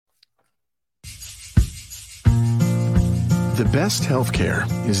The best healthcare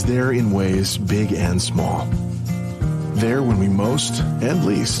is there in ways big and small. There when we most and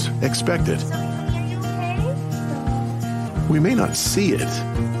least expect it. We may not see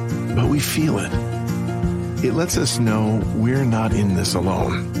it, but we feel it. It lets us know we're not in this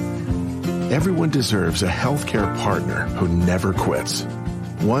alone. Everyone deserves a healthcare partner who never quits.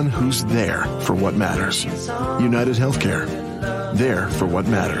 One who's there for what matters. United Healthcare. There for what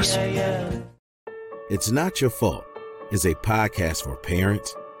matters. It's Not Your Fault is a podcast for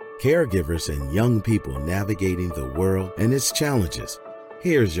parents, caregivers, and young people navigating the world and its challenges.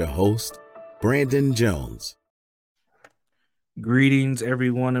 Here's your host, Brandon Jones. Greetings,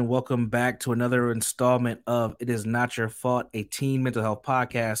 everyone, and welcome back to another installment of It Is Not Your Fault, a teen mental health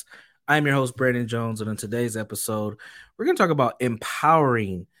podcast. I'm your host, Brandon Jones, and in today's episode, we're going to talk about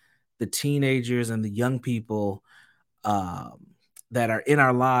empowering the teenagers and the young people that are in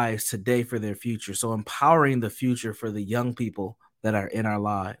our lives today for their future. So empowering the future for the young people that are in our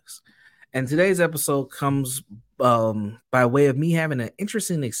lives. And today's episode comes by way of me having an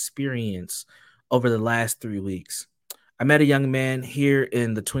interesting experience over the last 3 weeks. I met a young man here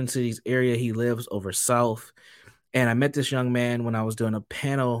in the Twin Cities area. He lives over south. And I met this young man when I was doing a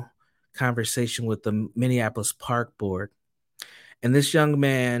panel conversation with the Minneapolis Park Board. And this young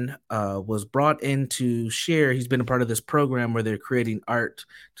man was brought in to share. He's been a part of this program where they're creating art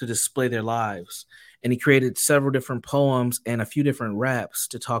to display their lives. And he created several different poems and a few different raps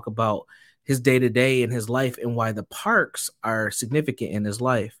to talk about his day-to-day in his life and why the parks are significant in his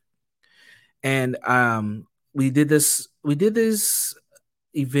life. And we did this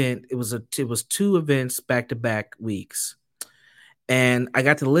event. It was 2 events back-to-back weeks. And I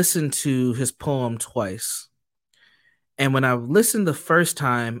got to listen to his poem twice. And when I listened the first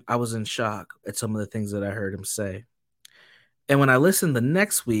time, I was in shock at some of the things that I heard him say. And when I listened the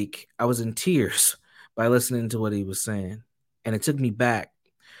next week, I was in tears by listening to what he was saying. And it took me back.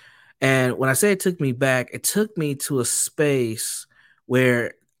 And when I say it took me back, it took me to a space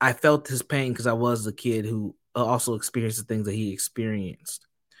where I felt his pain because I was a kid who also experienced the things that he experienced.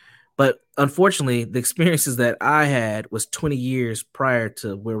 But unfortunately, the experiences that I had was 20 years prior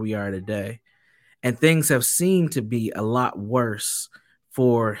to where we are today. And things have seemed to be a lot worse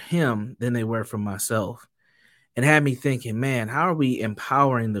for him than they were for myself. And had me thinking, man, how are we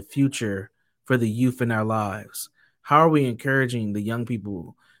empowering the future for the youth in our lives? How are we encouraging the young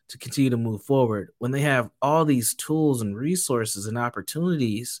people to continue to move forward when they have all these tools and resources and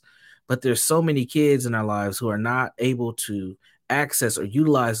opportunities, but there's so many kids in our lives who are not able to access or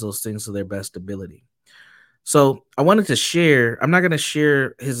utilize those things to their best ability. So I wanted to share, I'm not going to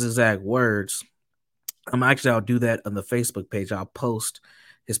share his exact words. I'll do that on the Facebook page. I'll post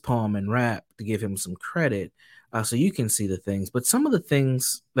his poem and rap to give him some credit so you can see the things. But some of the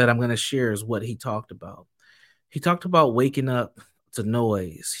things that I'm going to share is what he talked about. He talked about waking up to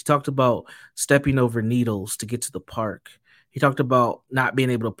noise. He talked about stepping over needles to get to the park. He talked about not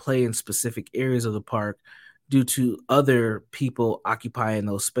being able to play in specific areas of the park due to other people occupying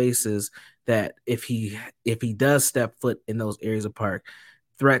those spaces, that if he does step foot in those areas of park,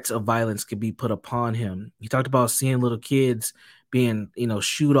 threats of violence could be put upon him. He talked about seeing little kids being,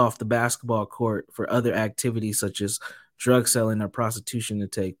 shooed off the basketball court for other activities such as drug selling or prostitution to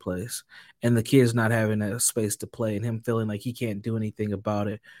take place, and the kids not having a space to play and him feeling like he can't do anything about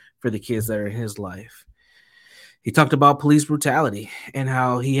it for the kids that are in his life. He talked about police brutality and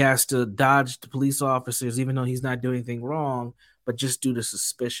how he has to dodge the police officers even though he's not doing anything wrong, but just due to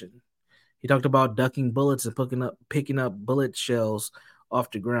suspicion. He talked about ducking bullets and picking up bullet shells off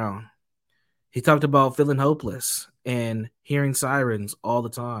the ground. He talked about feeling hopeless and hearing sirens all the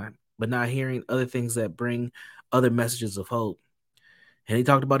time, but not hearing other things that bring other messages of hope. And he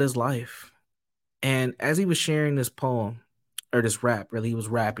talked about his life. And as he was sharing this poem, or this rap, really, he was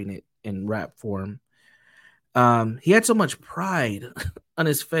rapping it in rap form. He had so much pride on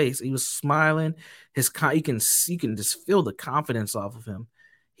his face. He was smiling. You can just feel the confidence off of him.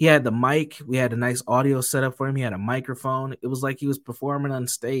 He had the mic. We had a nice audio setup for him. He had a microphone. It was like he was performing on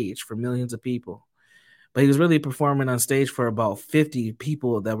stage for millions of people. But he was really performing on stage for about 50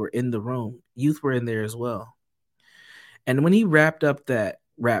 people that were in the room. Youth were in there as well. And when he wrapped up that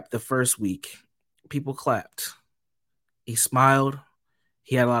rap the first week, people clapped. He smiled.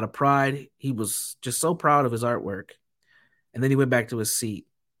 He had a lot of pride. He was just so proud of his artwork. And then he went back to his seat.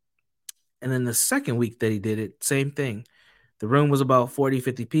 And then the second week that he did it, same thing. The room was about 40,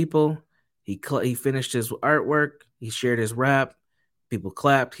 50 people. He finished his artwork. He shared his rap. People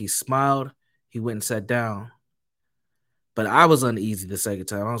clapped. He smiled. He went and sat down. But I was uneasy the second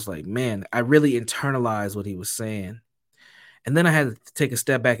time. I was like, man, I really internalized what he was saying. And then I had to take a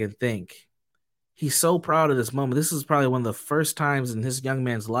step back and think, he's so proud of this moment. This is probably one of the first times in his young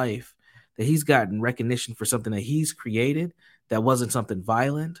man's life that he's gotten recognition for something that he's created that wasn't something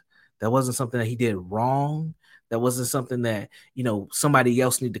violent, that wasn't something that he did wrong, that wasn't something that, somebody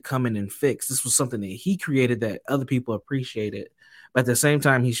else needed to come in and fix. This was something that he created that other people appreciated. But at the same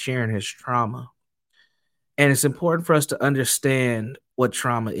time, he's sharing his trauma. And it's important for us to understand what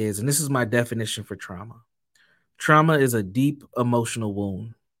trauma is. And this is my definition for trauma. Trauma is a deep emotional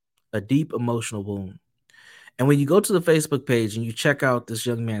wound, a deep emotional wound. And when you go to the Facebook page and you check out this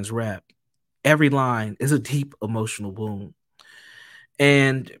young man's rap, every line is a deep emotional wound.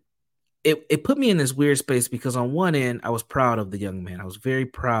 And it put me in this weird space because on one end, I was proud of the young man. I was very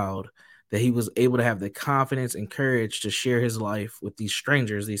proud that he was able to have the confidence and courage to share his life with these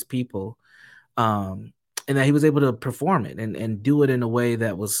strangers, these people, and that he was able to perform it and do it in a way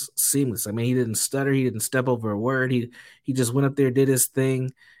that was seamless. I mean, he didn't stutter. He didn't step over a word. He just went up there, did his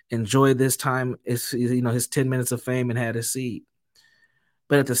thing, enjoyed this time, his 10 minutes of fame and had a seat.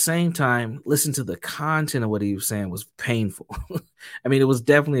 But at the same time, listen to the content of what he was saying was painful. I mean, it was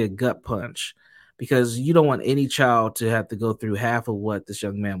definitely a gut punch because you don't want any child to have to go through half of what this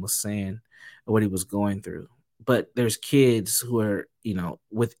young man was saying or what he was going through. But there's kids who are,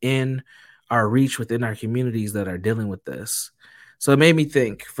 within our reach, within our communities that are dealing with this. So it made me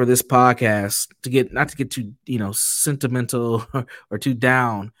think for this podcast not to get too, sentimental or too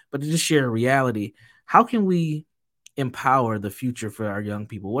down, but to just share a reality. How can we empower the future for our young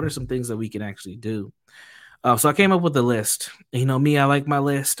people? What are some things that we can actually do? So I came up with a list. Me, I like my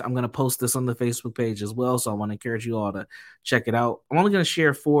list. I'm going to post this on the Facebook page as well. So I want to encourage you all to check it out. I'm only going to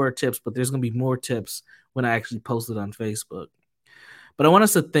share 4 tips, but there's going to be more tips when I actually post it on Facebook. But I want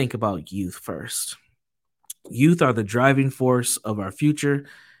us to think about youth first. Youth are the driving force of our future.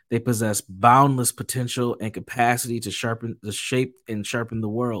 They possess boundless potential and capacity to shape and sharpen the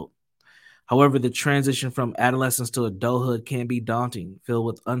world. However, the transition from adolescence to adulthood can be daunting, filled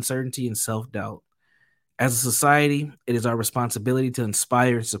with uncertainty and self-doubt. As a society, it is our responsibility to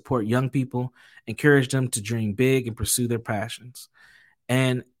inspire and support young people, encourage them to dream big and pursue their passions.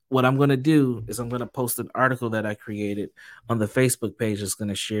 And what I'm going to do is I'm going to post an article that I created on the Facebook page that's going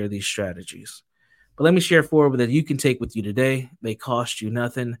to share these strategies. But let me share 4 that you can take with you today. They cost you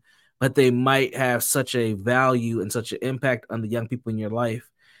nothing, but they might have such a value and such an impact on the young people in your life.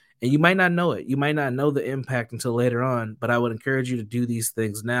 And you might not know it. You might not know the impact until later on, but I would encourage you to do these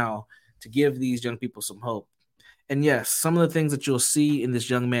things now to give these young people some hope. And yes, some of the things that you'll see in this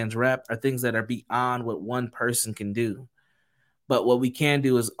young man's rap are things that are beyond what one person can do. But what we can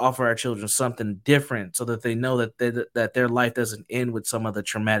do is offer our children something different so that they know that their life doesn't end with some of the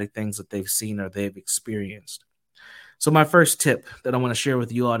traumatic things that they've seen or they've experienced. So my first tip that I want to share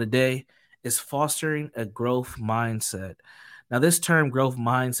with you all today is fostering a growth mindset. Now, this term growth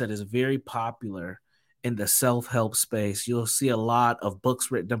mindset is very popular in the self-help space. You'll see a lot of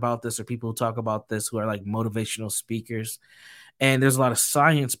books written about this or people who talk about this who are like motivational speakers. And there's a lot of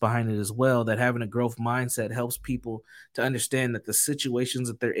science behind it as well, that having a growth mindset helps people to understand that the situations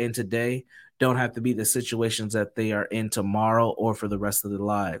that they're in today don't have to be the situations that they are in tomorrow or for the rest of their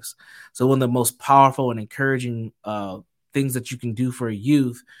lives. So one of the most powerful and encouraging things that you can do for a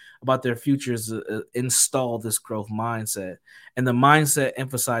youth about their future is install this growth mindset. And the mindset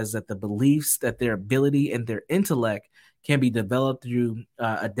emphasizes that the beliefs that their ability and their intellect can be developed through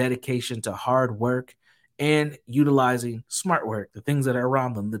a dedication to hard work and utilizing smart work, the things that are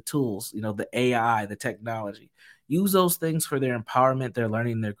around them, the tools, the AI, the technology. Use those things for their empowerment, their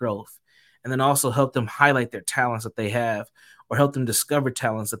learning, their growth, and then also help them highlight their talents that they have or help them discover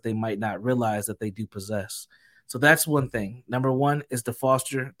talents that they might not realize that they do possess. So that's one thing. Number 1 is to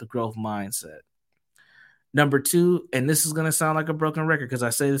foster the growth mindset. Number 2, and this is going to sound like a broken record because I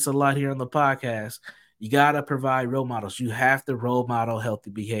say this a lot here on the podcast, you got to provide role models. You have to role model healthy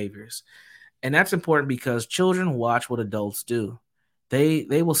behaviors. And that's important because children watch what adults do. They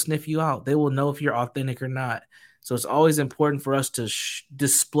will sniff you out. They will know if you're authentic or not. So it's always important for us to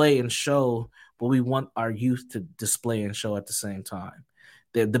display and show what we want our youth to display and show at the same time.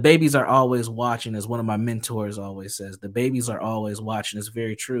 The babies are always watching, as one of my mentors always says. The babies are always watching. It's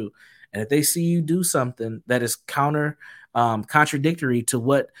very true. And if they see you do something that is contradictory to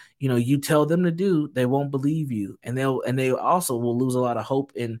what you tell them to do, they won't believe you, and they also will lose a lot of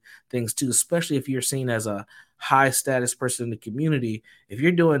hope in things too, especially if you're seen as a high status person in the community. If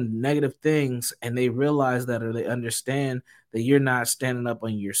you're doing negative things and they realize that or they understand that you're not standing up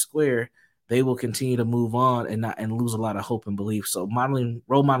on your square, they will continue to move on and lose a lot of hope and belief. So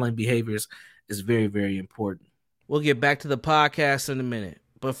role modeling behaviors is very, very important. We'll get back to the podcast in a minute.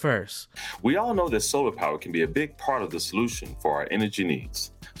 But first, we all know that solar power can be a big part of the solution for our energy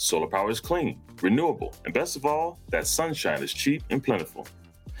needs. Solar power is clean, renewable, and best of all, that sunshine is cheap and plentiful.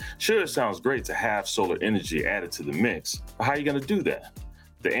 Sure, it sounds great to have solar energy added to the mix, but how are you going to do that?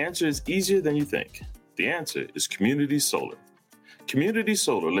 The answer is easier than you think. The answer is Community Solar. Community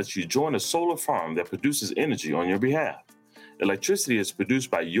Solar lets you join a solar farm that produces energy on your behalf. Electricity is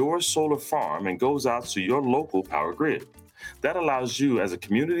produced by your solar farm and goes out to your local power grid. That allows you as a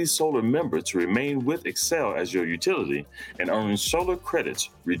Community Solar member to remain with Xcel as your utility and earn solar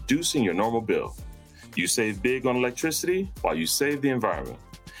credits, reducing your normal bill. You save big on electricity while you save the environment.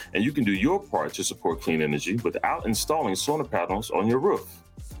 And you can do your part to support clean energy without installing solar panels on your roof.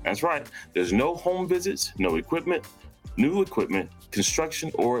 That's right, there's no home visits, no equipment, new equipment,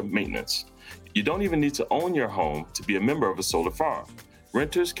 construction, or maintenance. You don't even need to own your home to be a member of a solar farm.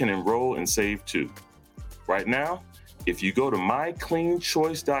 Renters can enroll and save too. Right now, if you go to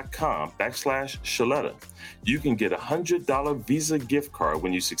mycleanchoice.com/Shaletta, you can get a $100 Visa gift card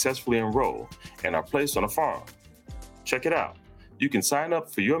when you successfully enroll and are placed on a farm. Check it out. You can sign up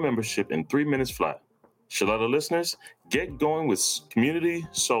for your membership in 3 minutes flat. Shaletta listeners, get going with Community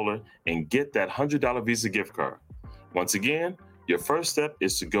Solar and get that $100 Visa gift card. Once again, your first step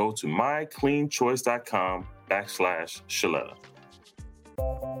is to go to mycleanchoice.com/Shaletta.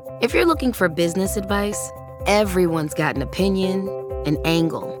 If you're looking for business advice, everyone's got an opinion, an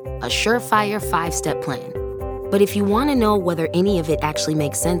angle, a surefire 5-step plan. But if you want to know whether any of it actually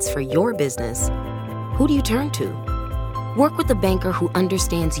makes sense for your business, who do you turn to? Work with a banker who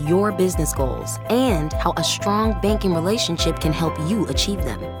understands your business goals and how a strong banking relationship can help you achieve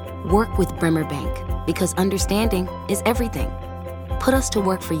them. Work with Bremer Bank, because understanding is everything. Put us to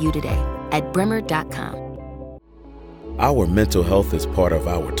work for you today at bremer.com. Our mental health is part of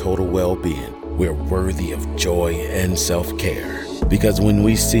our total well-being. We're worthy of joy and self-care. Because when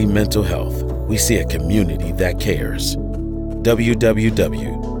we see mental health, we see a community that cares.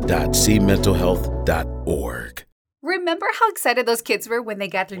 www.cmentalhealth.org. Remember how excited those kids were when they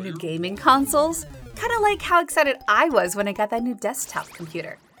got their new gaming consoles? Kind of like how excited I was when I got that new desktop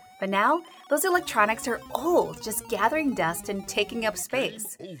computer. But now, those electronics are old, just gathering dust and taking up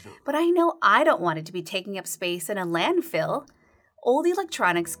space. But I know I don't want it to be taking up space in a landfill. Old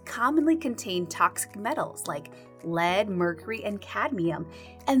electronics commonly contain toxic metals like lead, mercury, and cadmium,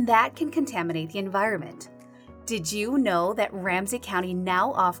 and that can contaminate the environment. Did you know that Ramsey County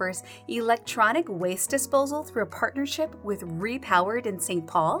now offers electronic waste disposal through a partnership with Repowered in St.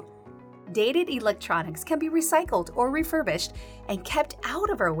 Paul? Dated electronics can be recycled or refurbished and kept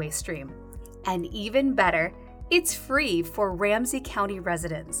out of our waste stream. And even better, it's free for Ramsey County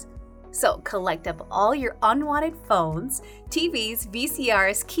residents. So collect up all your unwanted phones, TVs,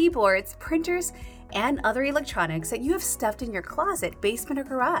 VCRs, keyboards, printers, and other electronics that you have stuffed in your closet, basement, or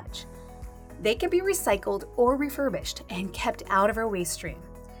garage. They can be recycled or refurbished and kept out of our waste stream.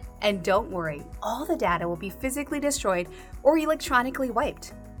 And don't worry, all the data will be physically destroyed or electronically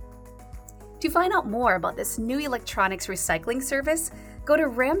wiped. To find out more about this new electronics recycling service, go to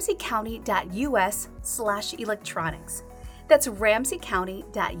ramseycounty.us/electronics. That's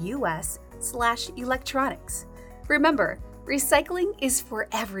ramseycounty.us/electronics. Remember, recycling is for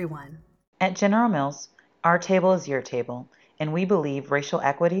everyone. At General Mills, our table is your table, and we believe racial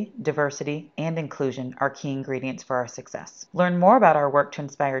equity, diversity, and inclusion are key ingredients for our success. Learn more about our work to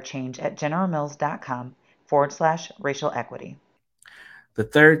inspire change at generalmills.com/racial equity. The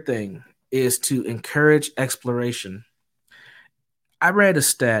third thing is to encourage exploration. I read a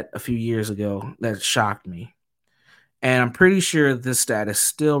stat a few years ago that shocked me, and I'm pretty sure this stat is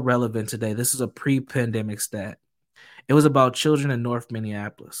still relevant today. This is a pre-pandemic stat. It was about children in North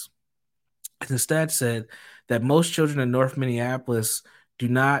Minneapolis. And the stat said that most children in North Minneapolis do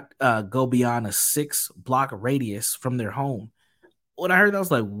not go beyond a 6-block radius from their home. When I heard that, I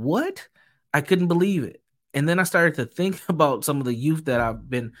was like, what? I couldn't believe it. And then I started to think about some of the youth that I've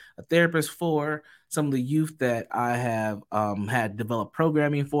been a therapist for, some of the youth that I have had developed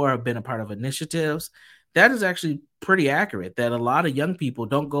programming for, have been a part of initiatives. That is actually pretty accurate, that a lot of young people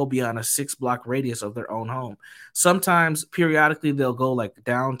don't go beyond a 6-block radius of their own home. Sometimes, periodically, they'll go like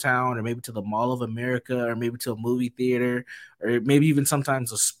downtown or maybe to the Mall of America or maybe to a movie theater or maybe even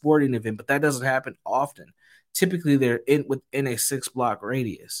sometimes a sporting event, but that doesn't happen often. Typically, they're within a 6-block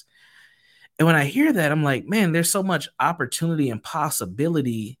radius. And when I hear that, I'm like, man, there's so much opportunity and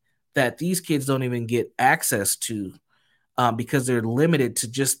possibility that these kids don't even get access to because they're limited to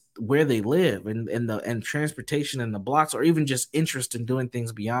just where they live and transportation in the blocks, or even just interest in doing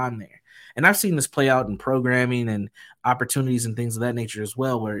things beyond there. And I've seen this play out in programming and opportunities and things of that nature as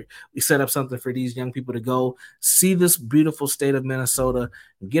well, where we set up something for these young people to go see this beautiful state of Minnesota,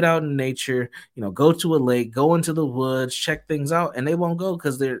 get out in nature, go to a lake, go into the woods, check things out. And they won't go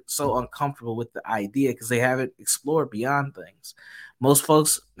because they're so uncomfortable with the idea, because they haven't explored beyond things. Most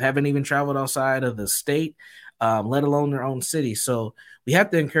folks haven't even traveled outside of the state, let alone their own city. So we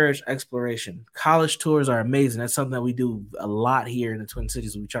have to encourage exploration. College tours are amazing. That's something that we do a lot here in the Twin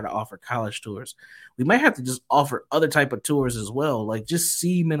Cities. We try to offer college tours. We might have to just offer other type of tours as well, like just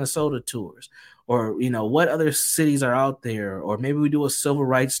see Minnesota tours, or, what other cities are out there, or maybe we do a civil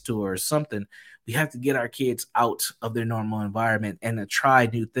rights tour or something. We have to get our kids out of their normal environment and to try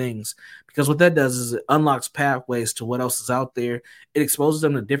new things, because what that does is it unlocks pathways to what else is out there. It exposes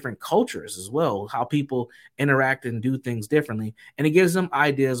them to different cultures as well, how people interact and do things differently, and it gives them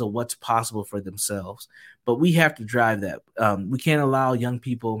ideas of what's possible for themselves. But we have to drive that. We can't allow young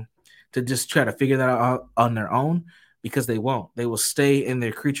people to just try to figure that out on their own, because they won't. They will stay in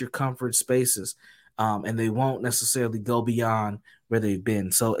their creature comfort spaces, and they won't necessarily go beyond where they've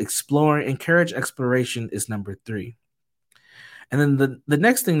been. So encourage exploration is number 3. And then the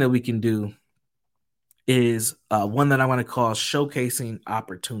next thing that we can do is one that I want to call showcasing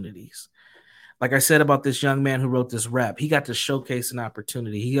opportunities. Like I said about this young man who wrote this rap, he got to showcase an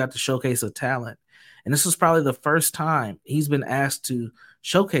opportunity. He got to showcase a talent. And this was probably the first time he's been asked to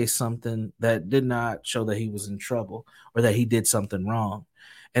showcase something that did not show that he was in trouble or that he did something wrong.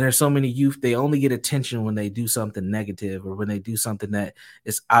 And there's so many youth, they only get attention when they do something negative, or when they do something that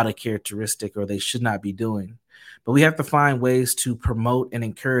is out of characteristic or they should not be doing. But we have to find ways to promote and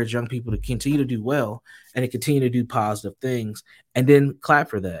encourage young people to continue to do well and to continue to do positive things, and then clap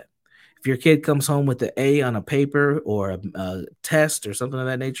for that. If your kid comes home with an A on a paper or a test or something of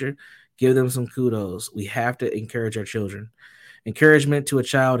that nature, give them some kudos. We have to encourage our children. Encouragement to a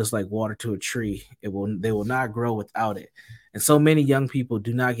child is like water to a tree. They will not grow without it. And so many young people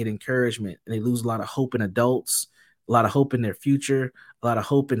do not get encouragement, and they lose a lot of hope in adults, a lot of hope in their future, a lot of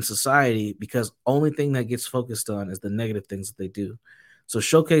hope in society, because only thing that gets focused on is the negative things that they do. So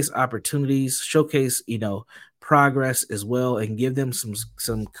showcase opportunities, showcase, progress as well, and give them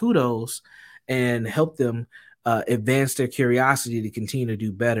some kudos and help them advance their curiosity to continue to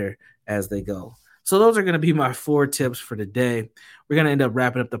do better as they go. So those are going to be my 4 tips for today. We're going to end up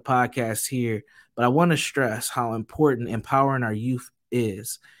wrapping up the podcast here, but I want to stress how important empowering our youth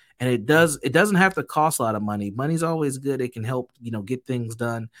is. And it doesn't have to cost a lot of money. Money's always good. It can help, get things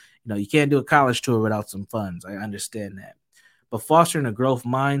done. You can't do a college tour without some funds. I understand that. But fostering a growth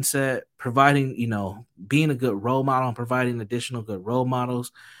mindset, providing, being a good role model and providing additional good role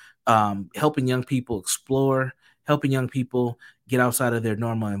models, helping young people explore, helping young people get outside of their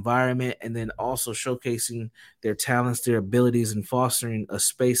normal environment, and then also showcasing their talents, their abilities, and fostering a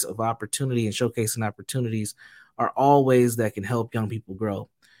space of opportunity and showcasing opportunities are all ways that can help young people grow.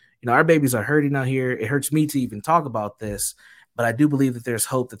 Our babies are hurting out here. It hurts me to even talk about this, but I do believe that there's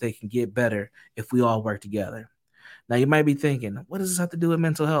hope that they can get better if we all work together. Now, you might be thinking, what does this have to do with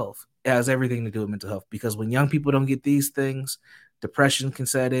mental health? It has everything to do with mental health, because when young people don't get these things, depression can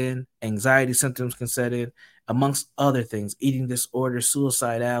set in, anxiety symptoms can set in, amongst other things, eating disorders,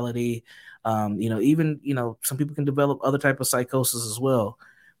 suicidality, even some people can develop other type of psychosis as well.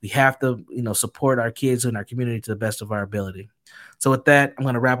 We have to, support our kids and our community to the best of our ability. So with that, I'm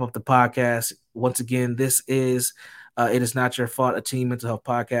going to wrap up the podcast. Once again, this is It Is Not Your Fault, a teen mental health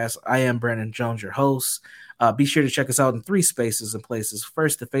podcast. I am Brandon Jones, your host. Be sure to check us out in 3 spaces and places.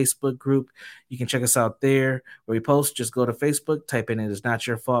 First, the Facebook group. You can check us out there where we post. Just go to Facebook, type in It Is Not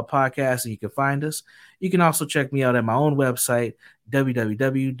Your Fault podcast, and you can find us. You can also check me out at my own website,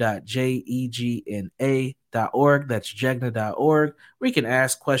 www.jegna.org. That's jegna.org, where you can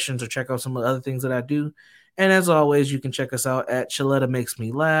ask questions or check out some of the other things that I do. And as always, you can check us out at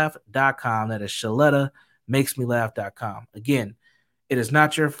ShalettaMakesMeLaugh.com. That is ShalettaMakesMeLaugh.com. Again, it is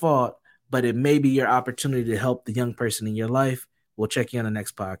not your fault, but it may be your opportunity to help the young person in your life. We'll check you on the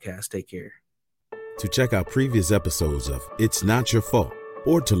next podcast. Take care. To check out previous episodes of It's Not Your Fault,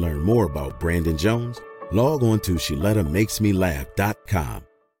 or to learn more about Brandon Jones, log on to ShalettaMakesMeLaugh.com.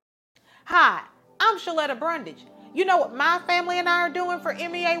 Hi, I'm Shaletta Brundage. You know what my family and I are doing for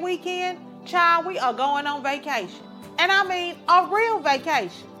MEA weekend? Child, we are going on vacation. And I mean a real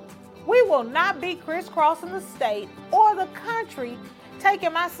vacation. We will not be crisscrossing the state or the country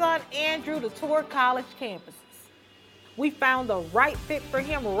taking my son Andrew to tour college campuses. We found the right fit for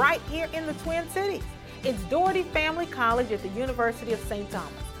him right here in the Twin Cities. It's Doherty Family College at the University of St.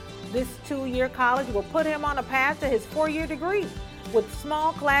 Thomas. This 2-year college will put him on a path to his 4-year degree. With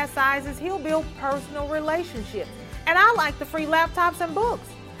small class sizes, he'll build personal relationships. And I like the free laptops and books.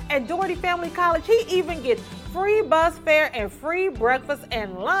 At Doherty Family College, he even gets free bus fare and free breakfast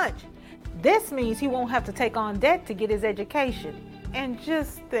and lunch. This means he won't have to take on debt to get his education. And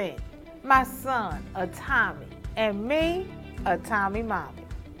just think, my son, a Tommy, and me, a Tommy Mommy.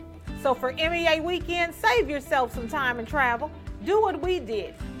 So for MEA weekend, save yourself some time and travel. Do what we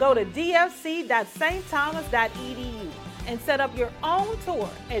did. Go to dfc.stthomas.edu and set up your own tour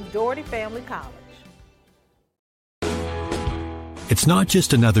at Doherty Family College. It's not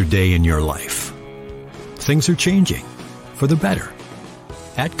just another day in your life. Things are changing for the better.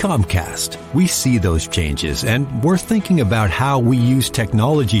 At Comcast, we see those changes, and we're thinking about how we use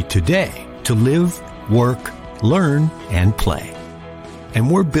technology today to live, work, learn, and play.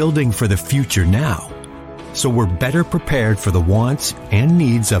 And we're building for the future now, so we're better prepared for the wants and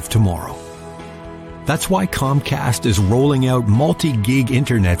needs of tomorrow. That's why Comcast is rolling out multi-gig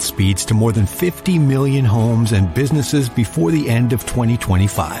internet speeds to more than 50 million homes and businesses before the end of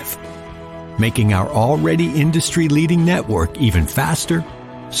 2025, making our already industry-leading network even faster,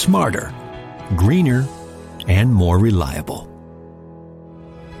 smarter, greener, and more reliable.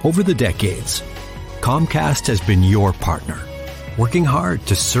 Over the decades, Comcast has been your partner, working hard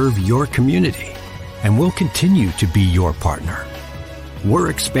to serve your community, and will continue to be your partner. We're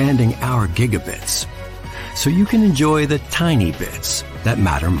expanding our gigabits so you can enjoy the tiny bits that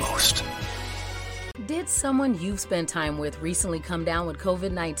matter most. Did someone you've spent time with recently come down with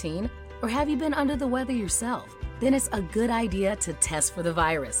COVID-19? Or have you been under the weather yourself? Then it's a good idea to test for the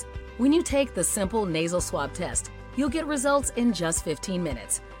virus. When you take the simple nasal swab test, you'll get results in just 15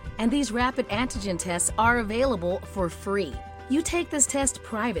 minutes. And these rapid antigen tests are available for free. You take this test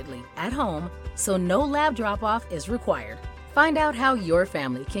privately at home, so no lab drop-off is required. Find out how your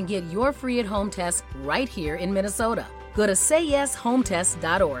family can get your free at-home test right here in Minnesota. Go to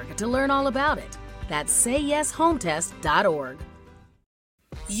sayyeshometest.org to learn all about it. That's sayyeshometest.org.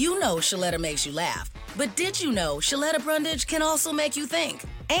 You know Shaletta makes you laugh, but did you know Shaletta Brundage can also make you think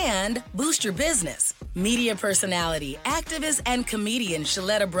and boost your business? Media personality, activist, and comedian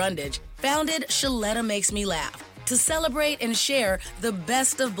Shaletta Brundage founded Shaletta Makes Me Laugh to celebrate and share the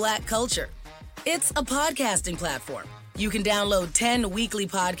best of Black culture. It's a podcasting platform. You can download 10 weekly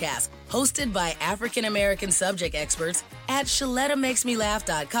podcasts hosted by African-American subject experts at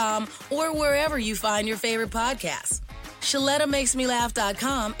ShalettaMakesMeLaugh.com or wherever you find your favorite podcasts.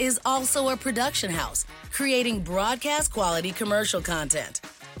 ShalettaMakesMeLaugh.com is also a production house, creating broadcast-quality commercial content.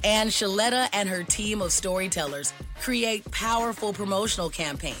 And Shaletta and her team of storytellers create powerful promotional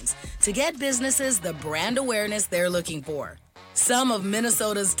campaigns to get businesses the brand awareness they're looking for. Some of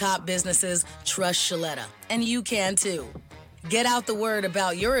Minnesota's top businesses trust Shaletta, and you can too. Get out the word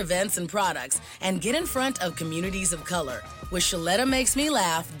about your events and products and get in front of communities of color with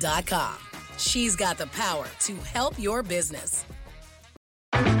ShalettaMakesMeLaugh.com. She's got the power to help your business.